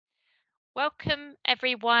Welcome,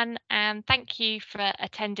 everyone, and thank you for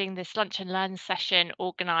attending this Lunch and Learn session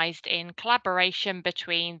organised in collaboration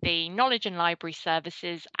between the Knowledge and Library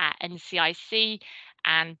Services at NCIC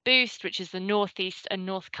and Boost, which is the North East and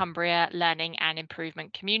North Cumbria Learning and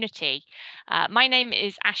Improvement Community. My name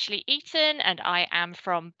is Ashley Eaton and I am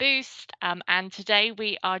from Boost, and today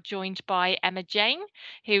we are joined by Emma-Jayne,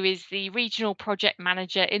 who is the Regional Project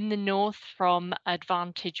Manager in the North from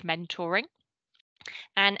Advantage Mentoring.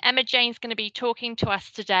 And Emma-Jayne's going to be talking to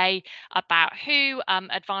us today about who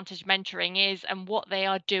Advantage Mentoring is and what they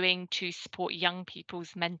are doing to support young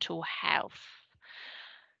people's mental health.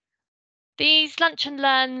 These lunch and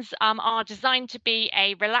learns are designed to be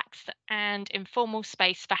a relaxed and informal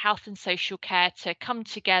space for health and social care to come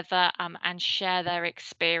together and share their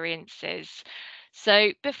experiences.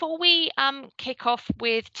 So before we kick off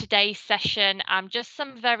with today's session, just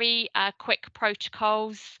some very quick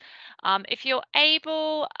protocols. If you're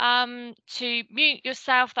able to mute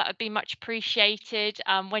yourself, that would be much appreciated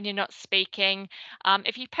when you're not speaking.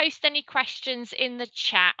 If you post any questions in the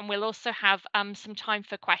chat, and we'll also have some time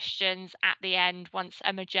for questions at the end once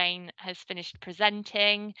Emma-Jayne has finished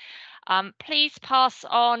presenting. Please pass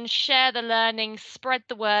on, share the learning, spread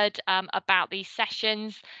the word about these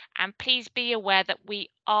sessions, and please be aware that we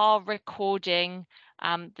are recording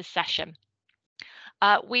the session.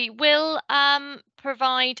 We will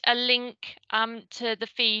provide a link to the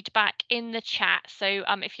feedback in the chat. So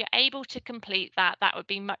if you're able to complete that, that would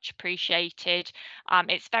be much appreciated.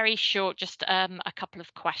 It's very short, just a couple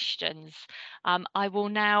of questions. I will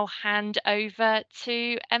now hand over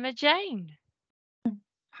to Emma-Jayne.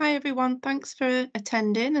 Hi everyone, thanks for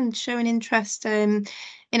attending and showing interest in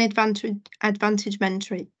Advantage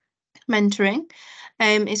Mentoring.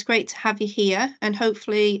 It's great to have you here and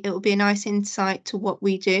hopefully it will be a nice insight to what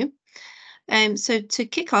we do. So to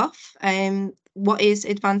kick off, what is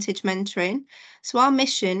Advantage Mentoring? So our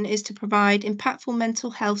mission is to provide impactful mental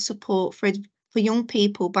health support for young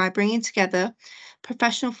people by bringing together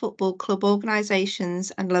professional football club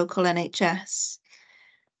organisations and local NHS.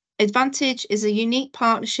 Advantage is a unique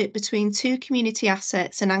partnership between two community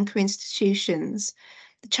assets and anchor institutions,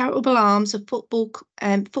 the charitable arms of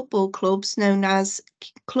football clubs known as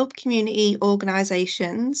club community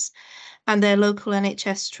organisations and their local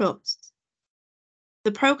NHS Trusts.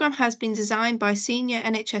 The programme has been designed by senior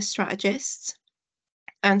NHS strategists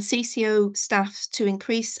and CCO staff to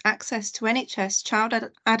increase access to NHS child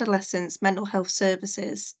adolescents mental health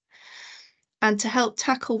services, and to help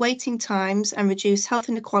tackle waiting times and reduce health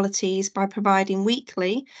inequalities by providing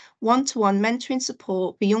weekly one-to-one mentoring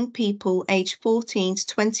support for young people aged 14 to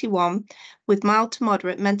 21 with mild to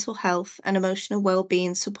moderate mental health and emotional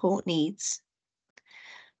wellbeing support needs.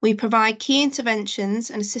 We provide key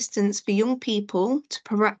interventions and assistance for young people to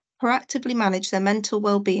proactively manage their mental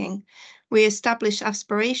wellbeing, re-establish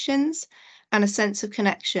aspirations and a sense of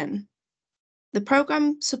connection. The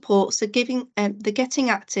programme supports the getting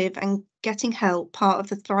active and getting help part of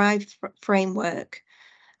the Thrive framework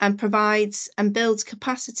and provides and builds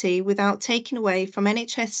capacity without taking away from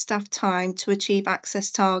NHS staff time to achieve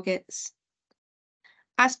access targets.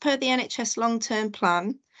 As per the NHS long-term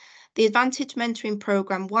plan, the Advantage Mentoring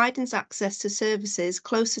programme widens access to services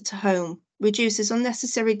closer to home, reduces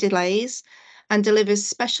unnecessary delays, and delivers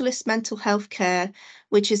specialist mental health care,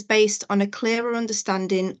 which is based on a clearer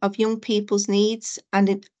understanding of young people's needs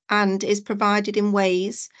and is provided in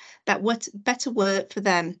ways that better work for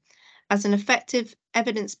them as an effective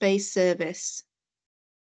evidence-based service.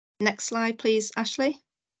 Next slide, please, Ashley.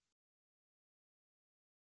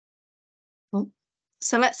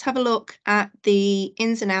 So let's have a look at the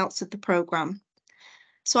ins and outs of the programme.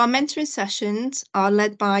 So our mentoring sessions are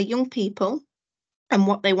led by young people and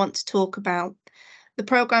what they want to talk about. The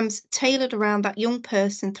programme's tailored around that young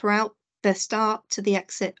person throughout their start to the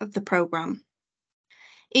exit of the programme.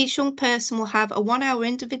 Each young person will have a 1-hour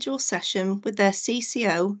individual session with their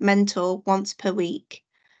CCO mentor once per week.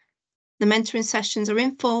 The mentoring sessions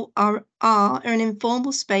are an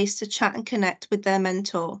informal space to chat and connect with their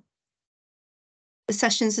mentor. The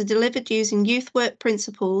sessions are delivered using youth work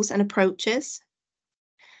principles and approaches.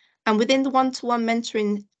 And within the one-to-one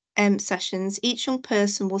mentoring sessions, each young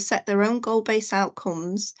person will set their own goal-based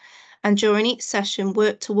outcomes and during each session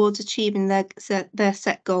work towards achieving their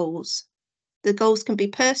set goals. The goals can be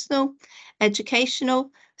personal,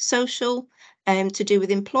 educational, social, to do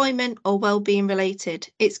with employment or well-being related.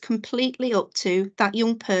 It's completely up to that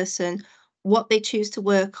young person what they choose to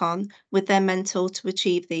work on with their mentor to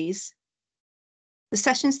achieve these. The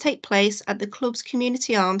sessions take place at the club's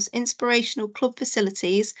community arms inspirational club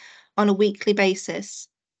facilities on a weekly basis.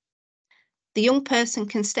 The young person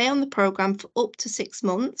can stay on the programme for up to 6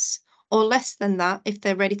 months or less than that if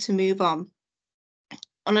they're ready to move on.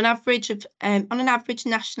 On an average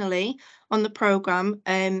nationally on the programme,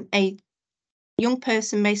 a young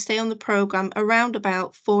person may stay on the programme around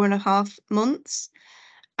about 4.5 months.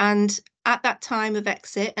 And at that time of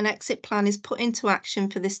exit, an exit plan is put into action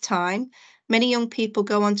for this time. Many young people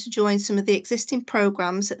go on to join some of the existing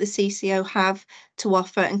programmes that the CCO have to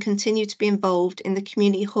offer and continue to be involved in the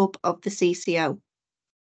community hub of the CCO.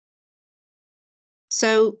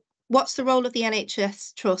 So what's the role of the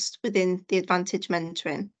NHS Trust within the Advantage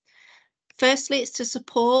Mentoring? Firstly, it's to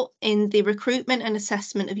support in the recruitment and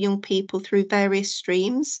assessment of young people through various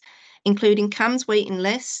streams, including CAMHS waiting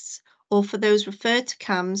lists, or for those referred to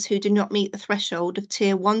CAMHS who do not meet the threshold of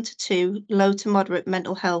Tier 1 to 2 low to moderate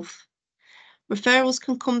mental health. Referrals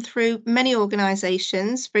can come through many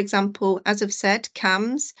organisations, for example, as I've said,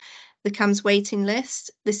 CAMHS, the CAMHS waiting list,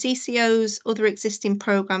 the CCOs, other existing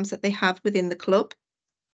programmes that they have within the club,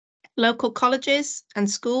 local colleges and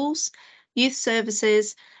schools, youth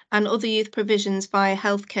services, and other youth provisions via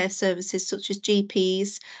healthcare services such as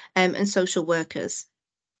GPs and social workers.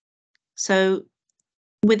 So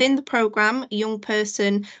within the programme, a young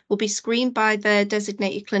person will be screened by their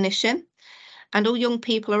designated clinician, and all young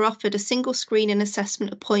people are offered a single screening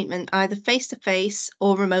assessment appointment, either face-to-face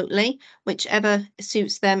or remotely, whichever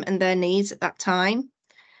suits them and their needs at that time.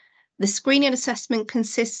 The screening assessment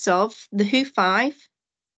consists of the WHO5,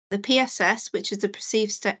 the PSS, which is the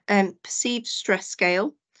perceived stress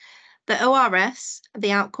scale, the ORS,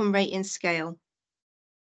 the outcome rating scale.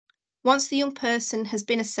 Once the young person has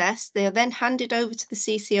been assessed, they are then handed over to the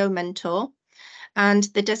CCO mentor and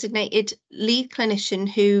the designated lead clinician,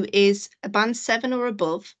 who is a band 7 or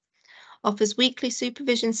above, offers weekly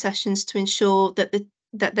supervision sessions to ensure that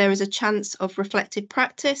there is a chance of reflective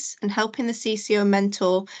practice and helping the CCO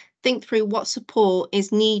mentor think through what support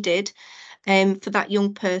is needed for that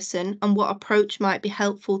young person and what approach might be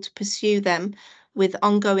helpful to pursue them with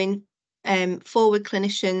ongoing forward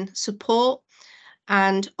clinician support,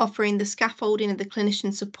 and offering the scaffolding of the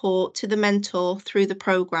clinician support to the mentor through the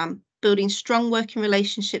programme, building strong working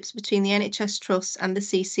relationships between the NHS Trusts and the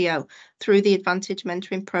CCO through the Advantage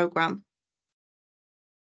Mentoring programme.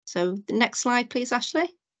 So the next slide, please,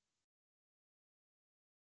 Ashley.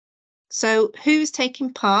 So who's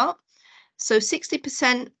taking part? So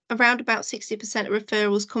 60%, around about 60% of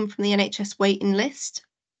referrals come from the NHS waiting list,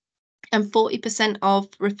 and 40%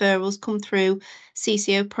 of referrals come through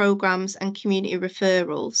CCO programmes and community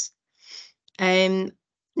referrals.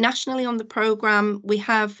 Nationally on the programme, we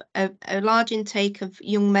have a large intake of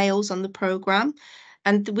young males on the programme,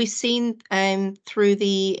 and we've seen through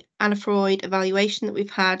the Anna Freud evaluation that we've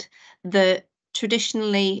had that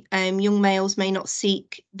traditionally young males may not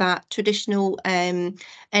seek that traditional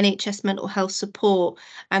NHS mental health support,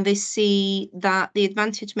 and they see that the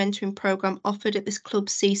Advantage Mentoring programme offered at this club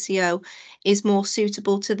CCO is more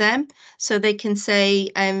suitable to them. So they can say,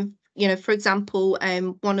 you know, for example,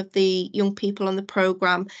 one of the young people on the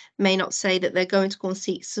programme may not say that they're going to go and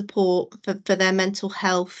seek support for their mental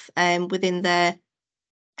health within their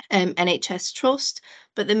NHS Trust,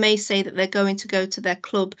 but they may say that they're going to go to their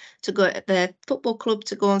club, to go at their football club,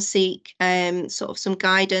 to go and seek sort of some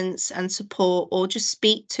guidance and support, or just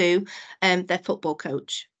speak to their football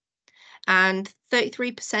coach. And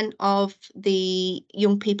 33% of the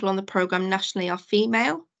young people on the programme nationally are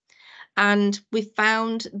female. And we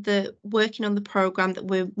found that working on the programme that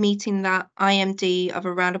we're meeting that IMD of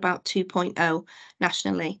around about 2.0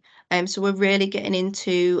 nationally. So we're really getting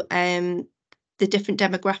into the different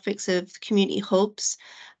demographics of community hubs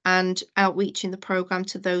and outreaching the programme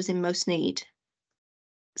to those in most need.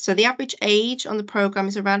 So the average age on the programme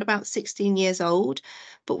is around about 16 years old,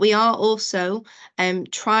 but we are also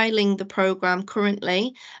trialling the programme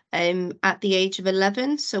currently at the age of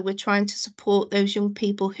 11. So we're trying to support those young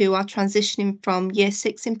people who are transitioning from year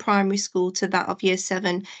 6 in primary school to that of year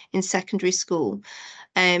 7 in secondary school,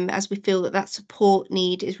 as we feel that support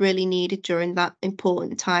need is really needed during that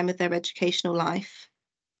important time of their educational life.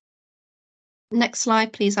 Next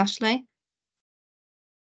slide, please, Ashley.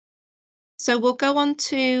 So we'll go on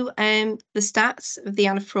to the stats of the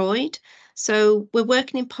Anna Freud. So we're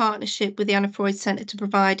working in partnership with the Anna Freud Centre to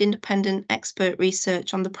provide independent expert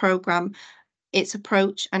research on the programme, its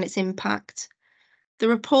approach and its impact. The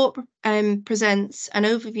report presents an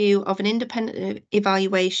overview of an independent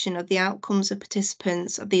evaluation of the outcomes of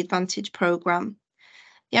participants of the Advantage programme.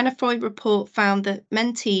 The Anna Freud report found that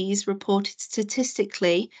mentees reported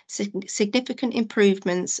statistically significant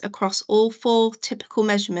improvements across all 4 typical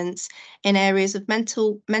measurements in areas of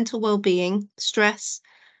mental well-being, stress,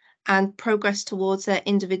 and progress towards their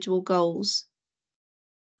individual goals.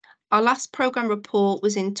 Our last programme report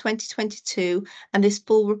was in 2022, and this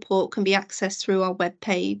full report can be accessed through our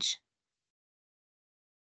webpage.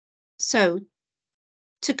 So,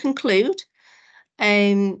 to conclude,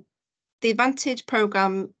 the Advantage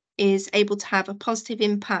programme is able to have a positive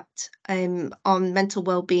impact on mental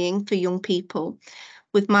well-being for young people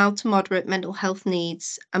with mild to moderate mental health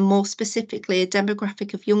needs, and more specifically, a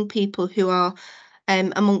demographic of young people who are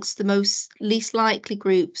amongst the least likely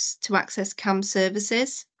groups to access CAMHS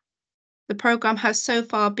services. The programme has so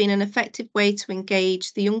far been an effective way to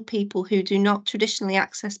engage the young people who do not traditionally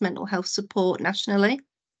access mental health support nationally.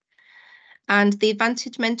 And the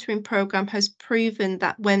Advantage Mentoring Programme has proven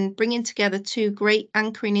that when bringing together two great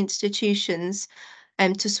anchoring institutions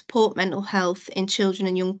to support mental health in children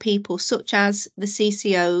and young people, such as the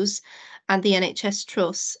CCOs and the NHS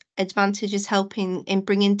Trusts, Advantage is helping in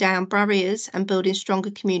bringing down barriers and building stronger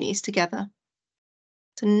communities together.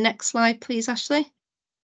 So next slide, please, Ashley.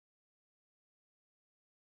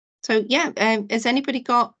 So yeah, has anybody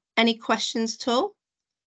got any questions at all?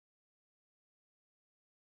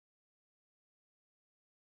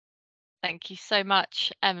 Thank you so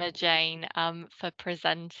much, Emma-Jayne, for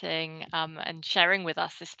presenting and sharing with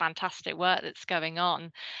us this fantastic work that's going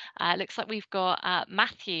on. Looks like we've got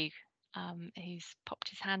Matthew, who's popped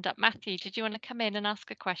his hand up. Matthew, did you want to come in and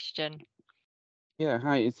ask a question? Yeah,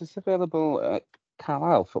 hi. Is this available at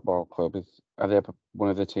Carlisle Football Club? Are they one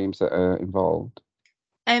of the teams that are involved?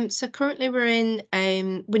 So currently we're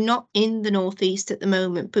not in the Northeast at the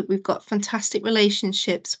moment, but we've got fantastic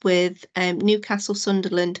relationships with Newcastle,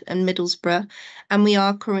 Sunderland and Middlesbrough, and we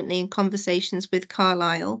are currently in conversations with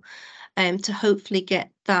Carlisle to hopefully get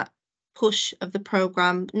that push of the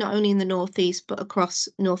programme, not only in the Northeast, but across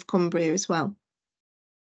North Cumbria as well.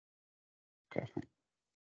 Okay.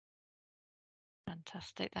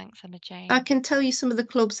 Fantastic, thanks, Emma-Jayne. I can tell you some of the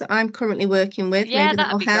clubs that I'm currently working with. Yeah, maybe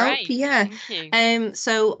that'll be help. Great. Yeah. Thank you.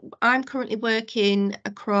 So I'm currently working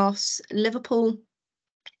across Liverpool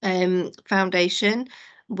Foundation,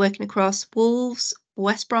 working across Wolves,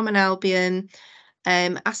 West Brom and Albion,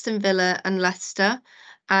 Aston Villa and Leicester.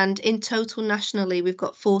 And in total nationally, we've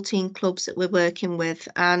got 14 clubs that we're working with.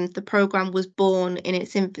 And the programme was born in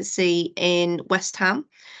its infancy in West Ham,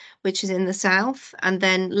 which is in the south, and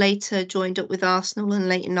then later joined up with Arsenal and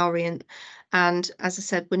Leyton Orient. And as I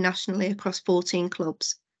said, we're nationally across 14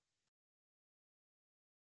 clubs.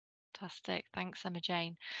 Fantastic. Thanks,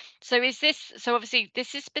 Emma-Jayne. So obviously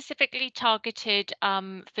this is specifically targeted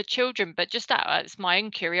for children, but just it's my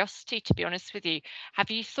own curiosity, to be honest with you.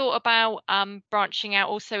 Have you thought about branching out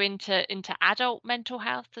also into adult mental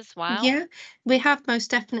health as well? Yeah, we have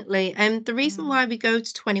most definitely. The reason why we go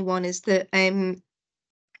to 21 is that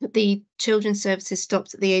the children's services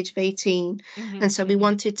stopped at the age of 18, and so we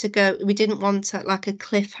wanted to go, we didn't want like a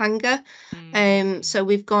cliffhanger, so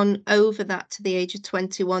we've gone over that to the age of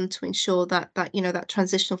 21 to ensure that that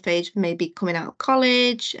transitional phase of maybe coming out of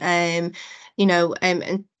college, and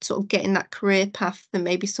sort of getting that career path that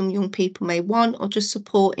maybe some young people may want, or just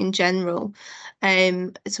support in general.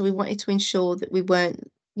 So we wanted to ensure that we weren't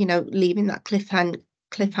leaving that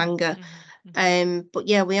cliffhanger. But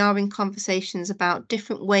yeah, we are in conversations about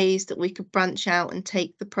different ways that we could branch out and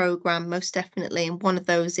take the programme, most definitely. And one of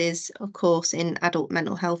those is, of course, in adult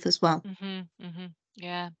mental health as well.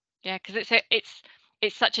 Yeah, because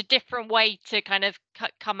it's such a different way to kind of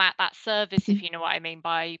come at that service, if you know what I mean,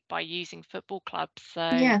 by using football clubs. So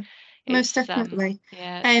yeah, most it's definitely.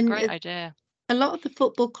 yeah, it's a great idea. A lot of the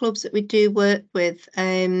football clubs that we do work with,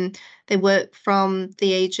 they work from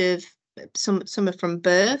the age of some are from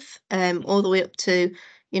birth, all the way up to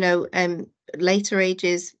later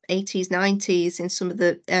ages, 80s, 90s, in some of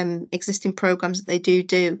the existing programs that they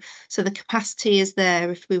do. So the capacity is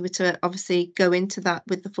there if we were to obviously go into that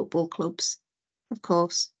with the football clubs, of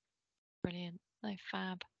course. Brilliant. No,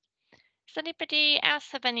 fab. Does anybody else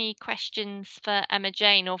have any questions for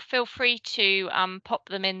Emma-Jayne, or feel free to pop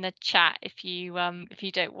them in the chat if you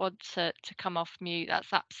don't want to come off mute?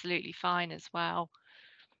 That's absolutely fine as well.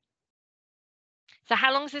 So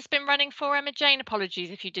how long has this been running for, Emma-Jayne?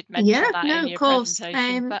 Apologies if you did mention that in your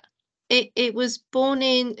presentation. But it was born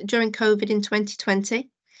during COVID in 2020.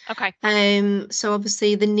 Okay. So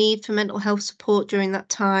obviously the need for mental health support during that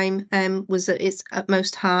time was at its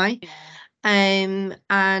utmost high. Yeah.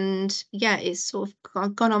 And yeah, it's sort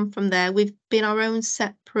of gone on from there. We've been our own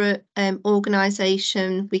separate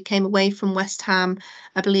organisation. We came away from West Ham,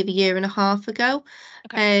 I believe, a year and a half ago.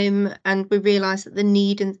 Okay. And we realised that the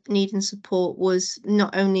need and support was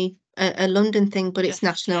not only a London thing, but it's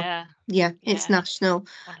national. Yeah. Yeah, it's national.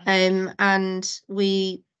 100%. And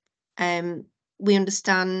we we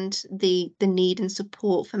understand the need and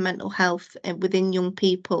support for mental health within young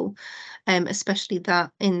people, especially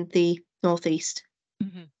that in the Northeast.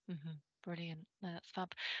 Brilliant. No, that's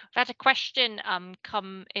fab. We've had a question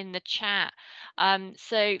come in the chat.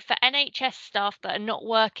 So for NHS staff that are not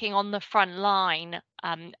working on the front line,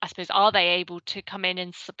 I suppose, are they able to come in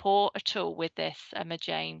and support at all with this,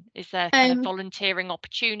 Emma-Jayne? Is there kind of volunteering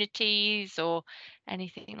opportunities or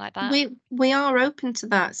anything like that? We are open to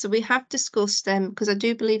that. So we have discussed because I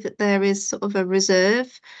do believe that there is sort of a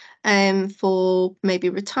reserve for maybe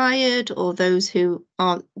retired or those who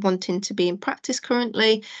aren't wanting to be in practice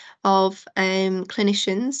currently of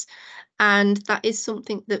clinicians. And that is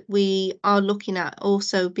something that we are looking at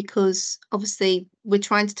also, because obviously we're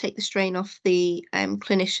trying to take the strain off the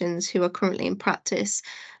clinicians who are currently in practice.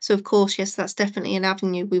 So of course, yes, that's definitely an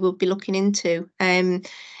avenue we will be looking into.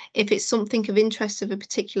 If it's something of interest of a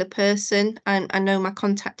particular person, and I know my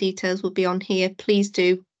contact details will be on here, please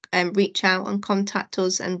do reach out and contact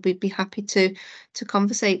us, and we'd be happy to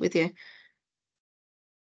conversate with you.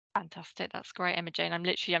 Fantastic. That's great, Emma-Jayne. I'm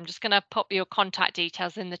just going to pop your contact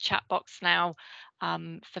details in the chat box now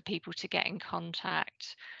for people to get in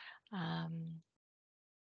contact. I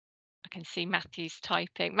can see Matthew's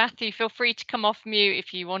typing. Matthew, feel free to come off mute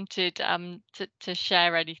if you wanted to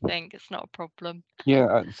share anything. It's not a problem.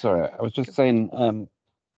 Yeah, sorry, I was just saying,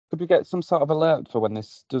 could we get some sort of alert for when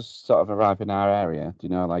this does sort of arrive in our area? Do you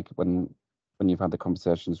know, like when you've had the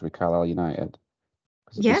conversations with Carlisle United?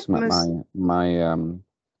 Because it'd be something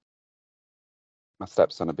my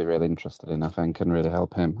stepson would be really interested in, I think, and really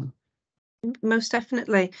help him. Most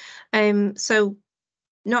definitely. So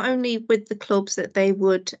not only with the clubs that they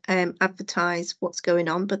would advertise what's going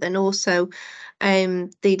on, but then also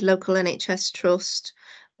the local NHS Trust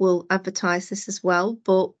will advertise this as well.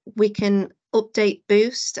 But we can update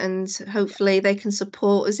Boost, and hopefully they can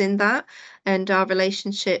support us in that and our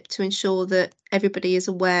relationship to ensure that everybody is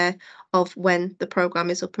aware of when the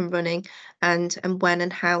programme is up and running and when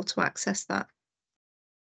and how to access that.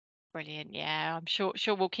 Brilliant. Yeah, I'm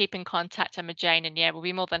sure we'll keep in contact, Emma-Jayne, and yeah, we'll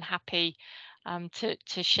be more than happy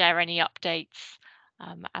to share any updates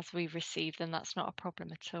as we receive them. That's not a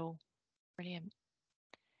problem at all. Brilliant.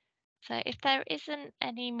 So if there isn't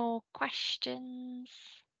any more questions,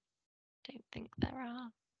 don't think there are.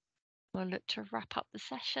 We'll look to wrap up the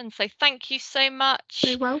session. So thank you so much,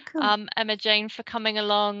 You're welcome. Emma-Jayne, for coming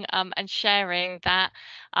along and sharing that.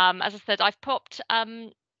 As I said, I've popped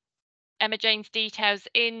Emma-Jayne's details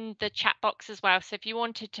in the chat box as well. So if you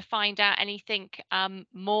wanted to find out anything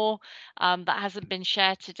more that hasn't been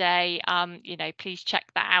shared today, please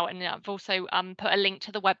check that out. And I've also put a link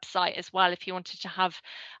to the website as well if you wanted to have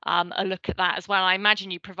a look at that as well. I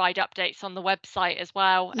imagine you provide updates on the website as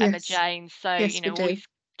well, Yes. Emma-Jayne. So yes, we do. always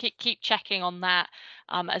keep checking on that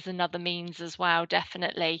as another means as well.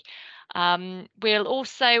 Definitely. We'll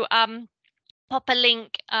also pop a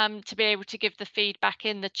link to be able to give the feedback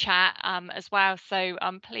in the chat as well. So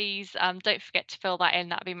please don't forget to fill that in.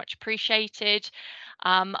 That'd be much appreciated.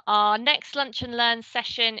 Our next Lunch and Learn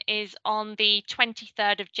session is on the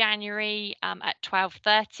 23rd of January at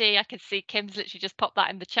 12:30. I can see Kim's literally just popped that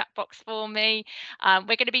in the chat box for me.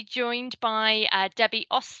 We're going to be joined by Debbie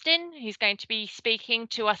Austin, who's going to be speaking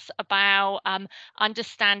to us about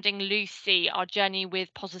understanding Lucy, our journey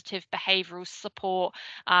with positive behavioural support.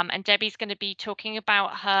 And Debbie's going to be talking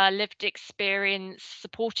about her lived experience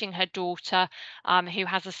supporting her daughter who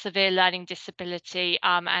has a severe learning disability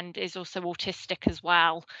and is also autistic as well.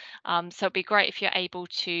 So it'd be great if you're able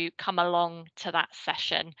to come along to that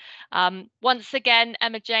session. Once again,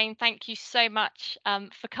 Emma-Jayne, thank you so much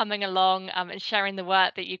for coming along and sharing the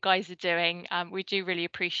work that you guys are doing. We do really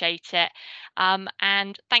appreciate it.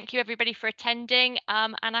 And thank you everybody for attending.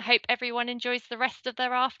 And I hope everyone enjoys the rest of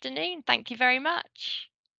their afternoon. Thank you very much.